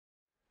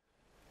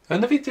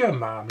Yn y fideo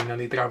yma, mi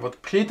wnawn ni drafod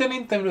pryd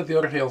ni'n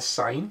defnyddio'r Rheol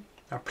Sin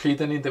a pryd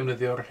ni'n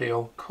defnyddio'r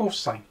Rheol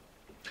Cosin.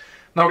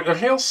 Nawr, y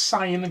Rheol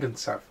Sin yn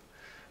gyntaf.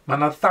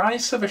 Mae yna ddau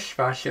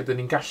sefyllfa lle dyn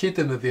ni'n gallu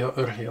defnyddio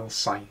y Rheol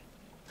Sin.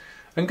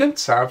 Yn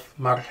gyntaf,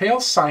 mae'r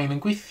Rheol Sin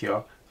yn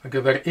gweithio ar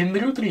gyfer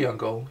unrhyw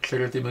triongl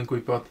lle rydym yn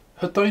gwybod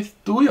hydoedd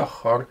dwy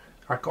ochr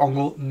ac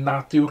ongl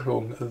nad yw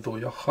rhwng y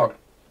ddwy ochr.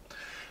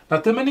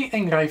 Na dyma ni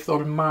enghraifft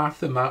o'r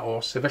math yma o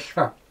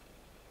sefyllfa.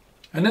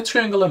 Yn y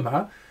triongl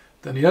yma,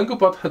 dyn ni yn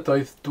gwybod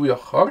hydoedd dwy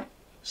ochr,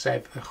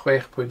 sef y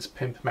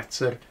 6.5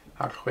 metr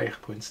a'r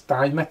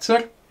 6.2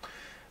 metr,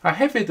 a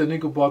hefyd dyn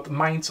ni'n gwybod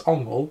maint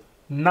ongl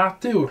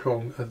nad yw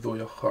rhwng y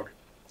ddwy ochr.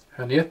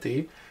 Hynny ydy,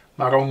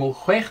 mae'r ongl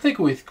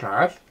 68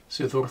 gradd,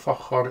 sydd wrth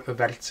ochr y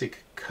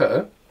fertig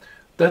C,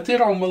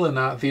 dydy'r ongl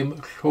yna ddim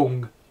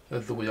rhwng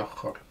y ddwy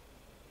ochr.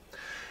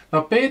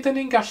 Nawr, be dyn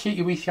ni'n gallu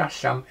i weithio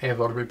allan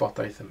efo'r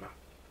wybodaeth yma?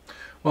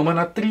 Wel, mae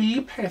yna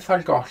 3 peth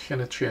ar goll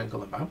yn y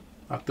triongl yma,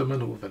 a dyma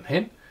nhw fan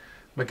hyn.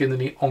 Mae gennym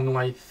ni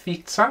onglau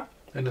theta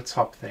yn y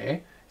top dde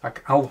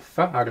ac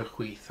alpha ar y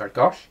chwith ar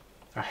goll,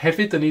 a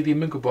hefyd dyn ni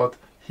ddim yn gwybod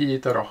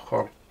hyd yr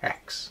ochr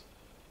x.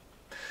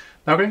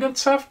 Nawr yn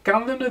gyntaf,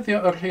 gan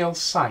ddefnyddio y Rheol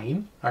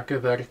Sin ar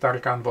gyfer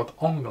darganfod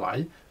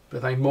onglau,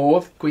 byddai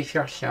modd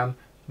gweithio allan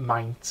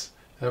maint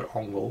yr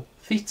ongl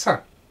theta.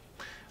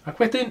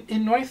 Ac wedyn,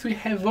 unwaith dwi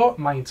hefo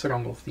maint yr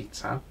ongl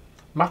theta,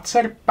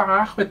 mater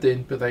bach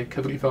wedyn byddai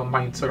cyfrifo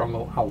maint yr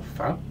ongl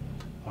alpha,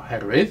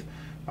 oherwydd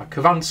mae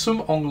cyfanswm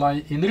onglau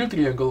unrhyw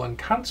triongl yn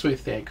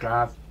 180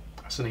 gradd,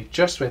 a sy'n ni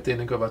just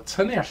wedyn yn gofod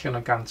tynnu allan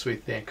o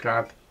 180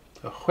 gradd,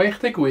 y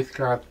 68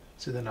 gradd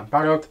sydd yna'n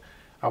barod,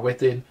 a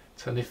wedyn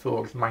tynnu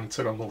ffwrdd maint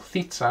yr ongl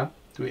theta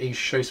dwi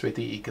eisoes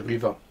wedi i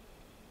gyfrifo.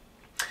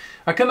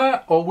 Ac yna,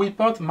 o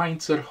wybod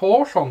maint yr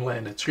holl onglau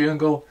yn y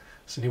triongl,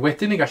 sy'n ni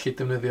wedyn i gallu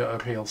defnyddio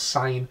y Rheol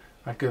Sin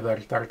ar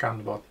gyfer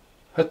darganfod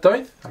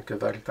hydoedd, ar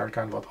gyfer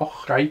darganfod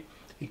ochrau,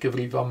 i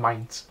gyfrifo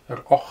maint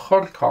yr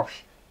ochr coll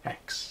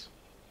x.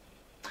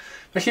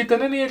 Felly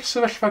dyna ni'r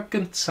sefyllfa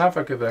gyntaf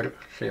ar gyfer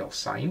Rheol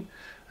Sin.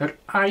 Yr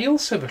ail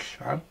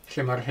sefyllfa,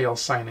 lle mae'r Rheol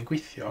Sin yn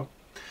gweithio,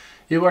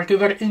 yw ar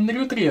gyfer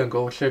unrhyw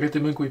triongl lle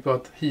rydym yn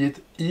gwybod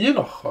hyd un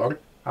ochr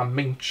a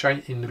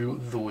meintiau unrhyw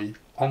ddwy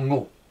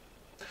ongl.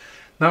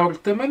 Nawr,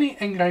 dyma ni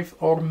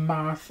enghraifft o'r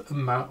math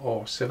yma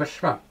o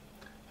sefyllfa.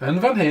 Yn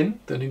fan hyn,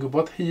 dyn ni'n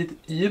gwybod hyd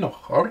un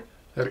ochr,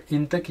 yr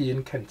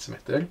 11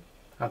 cm,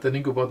 a dyn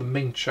ni'n gwybod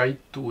meintiau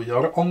dwy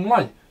o'r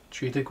onglau,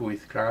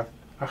 38 gradd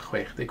a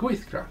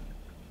 68 gradd.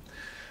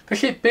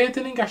 Felly, be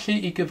dyn ni'n gallu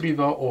i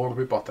gyfrifo o'r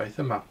wybodaeth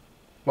yma?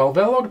 Wel,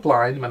 fel o'r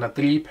blaen, mae yna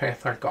 3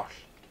 peth ar goll.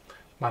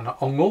 Mae yna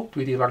ongl,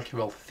 dwi wedi farchu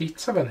fel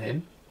theta fan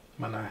hyn,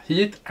 mae yna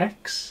hyd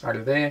x ar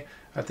y dde,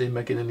 a dyn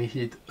mae gennym ni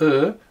hyd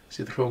y,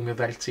 sydd rhwng y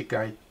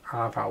fertigau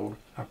a fawr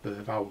a b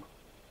fawr.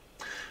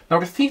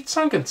 Nawr, y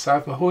theta yn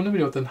gyntaf, mae hwn yn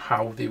mynd i fod yn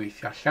hawdd i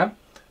weithio allan.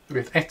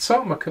 Rwydd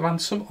eto, mae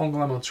cyfanswm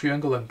onglau mewn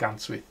triongl yn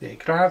 180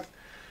 gradd,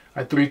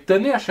 a drwy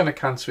dynnu allan y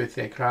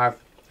 180 gradd,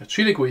 y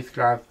 38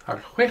 gradd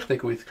a'r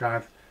 68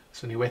 gradd,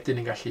 so ni wedyn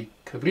yn gallu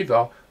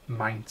cyfrifo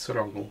maint yr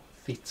ongl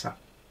theta.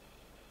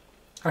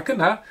 Ac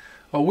yna,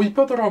 o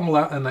wybod yr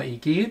onglau yna i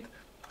gyd,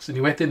 so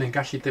ni wedyn yn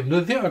gallu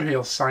defnyddio yr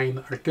Rheol Sin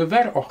ar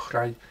gyfer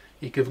ochrau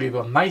i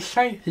gyfrifo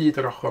naillai hyd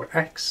yr ochr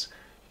x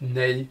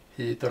neu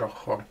hyd yr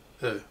ochr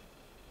y.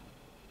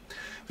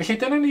 Felly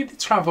dyna ni wedi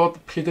trafod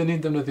pryd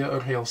ni'n defnyddio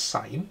yr Rheol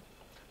Sin.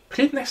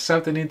 Pryd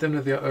nesaf dyn ni'n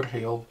defnyddio yr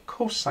Rheol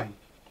Cosin.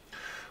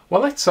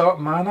 Wel eto,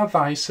 mae yna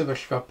 2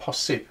 sefyllfa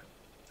posib.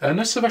 Yn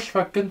y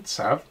sefyllfa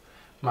gyntaf,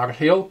 mae'r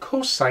Rheol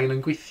Cosin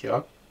yn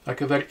gweithio ar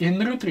gyfer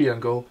unrhyw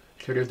triongl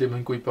lle rydym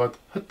yn gwybod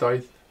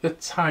hydoedd y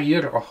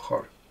 3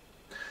 ochr.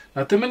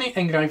 Na dyma ni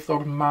enghraifft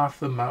o'r math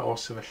yma o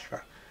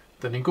sefyllfa.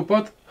 Dyn ni'n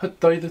gwybod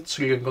hydoedd y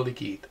triongl i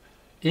gyd,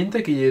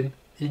 11,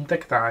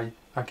 12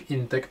 ac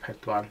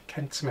 14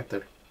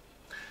 cm.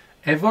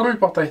 Efo'r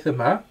wybodaeth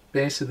yma,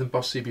 be sydd yn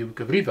bosib i'w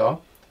gyfrifo,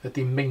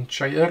 ydy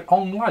meintiau yr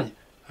onglau.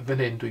 A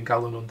fan hyn dwi'n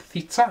galw nhw'n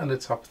theta yn y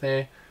top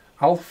dde,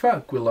 alpha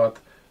y gwylod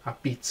a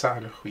beta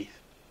ar y chwith.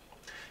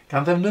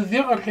 Gan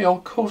ddefnyddio yr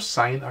Rheol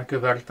Cosin ar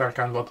gyfer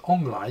darganfod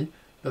onglau,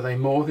 byddai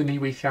modd i ni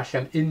weithio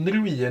allan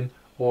unrhyw un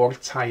o'r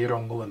 3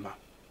 ongl yma.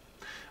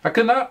 Ac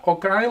yna, o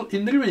gael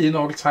unrhyw un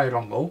o'r 3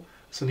 ongl,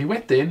 so ni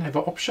wedyn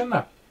hefo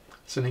opsiynau.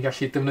 So ni'n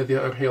gallu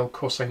defnyddio yr Rheol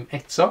Cosin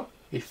eto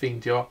i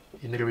ffeindio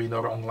unrhyw un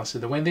o'r onglau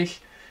sydd yn weddill,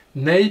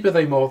 neu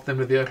byddai modd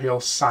defnyddio yr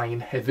Rheol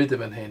Sin hefyd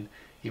yn fan hyn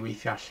i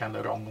weithio allan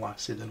yr onglau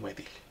sydd yn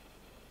weddill.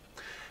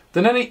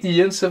 Dyna ni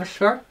un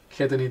sefyllfa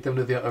lle dyn ni'n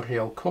defnyddio yr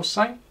Rheol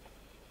Cosin.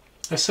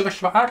 Y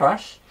sefyllfa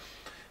arall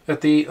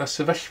ydy y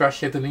sefyllfa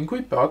lle dyn ni'n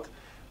gwybod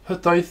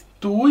hydoedd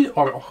dwy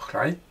o'r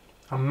ochrau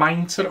a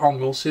maint yr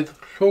ongl sydd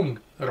rhwng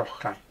yr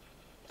ochrau.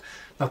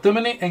 Na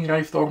dyma ni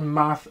enghraifft o'r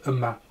math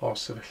yma o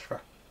sefyllfa.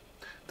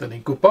 Dyn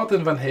ni'n gwybod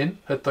yn fan hyn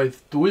hydoedd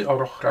dwy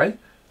o'r ochrau,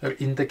 yr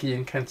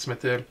 11 cm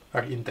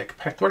a'r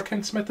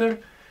 14 cm,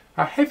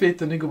 a hefyd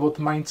dyn ni'n gwybod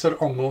maint yr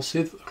ongl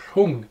sydd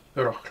rhwng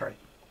yr ochrau.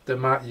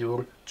 Dyma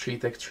yw'r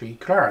 33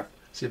 gradd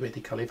sydd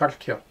wedi cael ei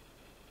farcio.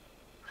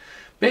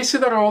 Be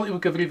sydd ar ôl i'w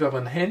gyfrifo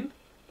fan hyn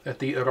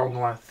ydy yr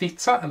onglau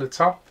theta yn y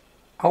top,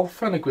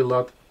 alpha yn y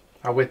gwylod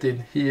a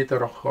wedyn hyd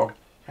yr ochr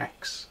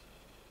x.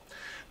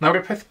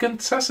 Nawr, y peth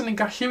gyntaf sy'n ni'n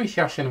gallu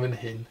weithio allan fan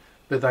hyn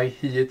byddai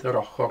hyd yr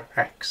ochr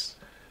x.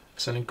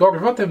 Fysa ni'n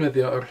gorfod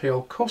defnyddio yr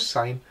Rheol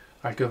Cosin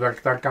ar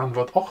gyfer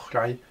darganfod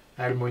ochrau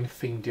mwyn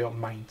ffeindio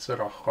maint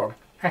yr ochr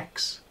x.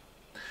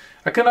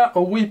 Ac yna,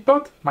 o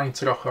wybod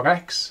maint yr ochr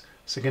x,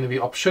 sy'n gen i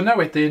fi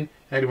opsiynau wedyn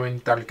mwyn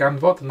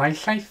darganfod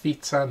naill ai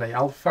theta neu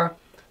alpha,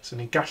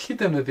 sy'n ni'n gallu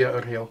defnyddio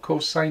yr Rheol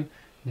Cosin,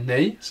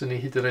 neu sy'n ni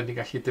hyd yn oed yn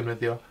gallu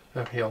defnyddio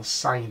yr Rheol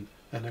Sin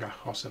yn yr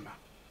achos yma.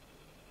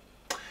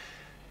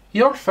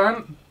 I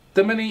orffen,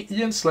 dyma ni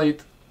un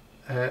sleid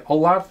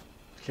olaf,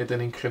 lle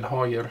dyn ni'n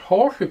crynhoi'r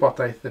holl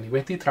wybodaeth dyn ni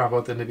wedi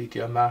trafod yn y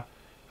fideo yma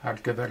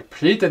ar gyfer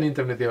pryd dyn ni'n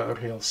defnyddio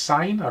yr Rheol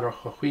Sin ar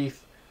ochr chwith,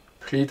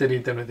 pryd dyn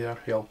ni'n defnyddio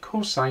yr Rheol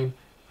Cosin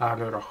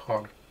ar yr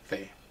ochr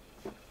dde.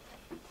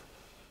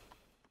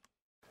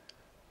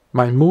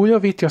 Mae mwy o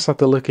fideos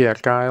adolygu ar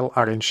gael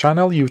ar ein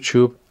sianel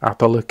YouTube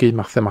Adolygu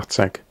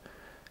Mathemateg.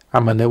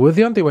 Am y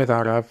newyddion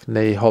diweddaraf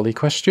neu holi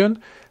cwestiwn,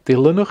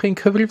 dilynwch ein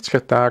cyfrif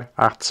trydar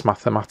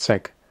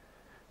 @mathemateg.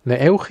 Neu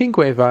ewch i'n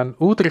gwefan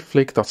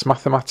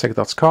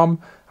www.mathemateg.com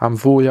am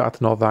fwy o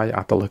adnoddau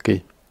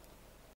adolygu.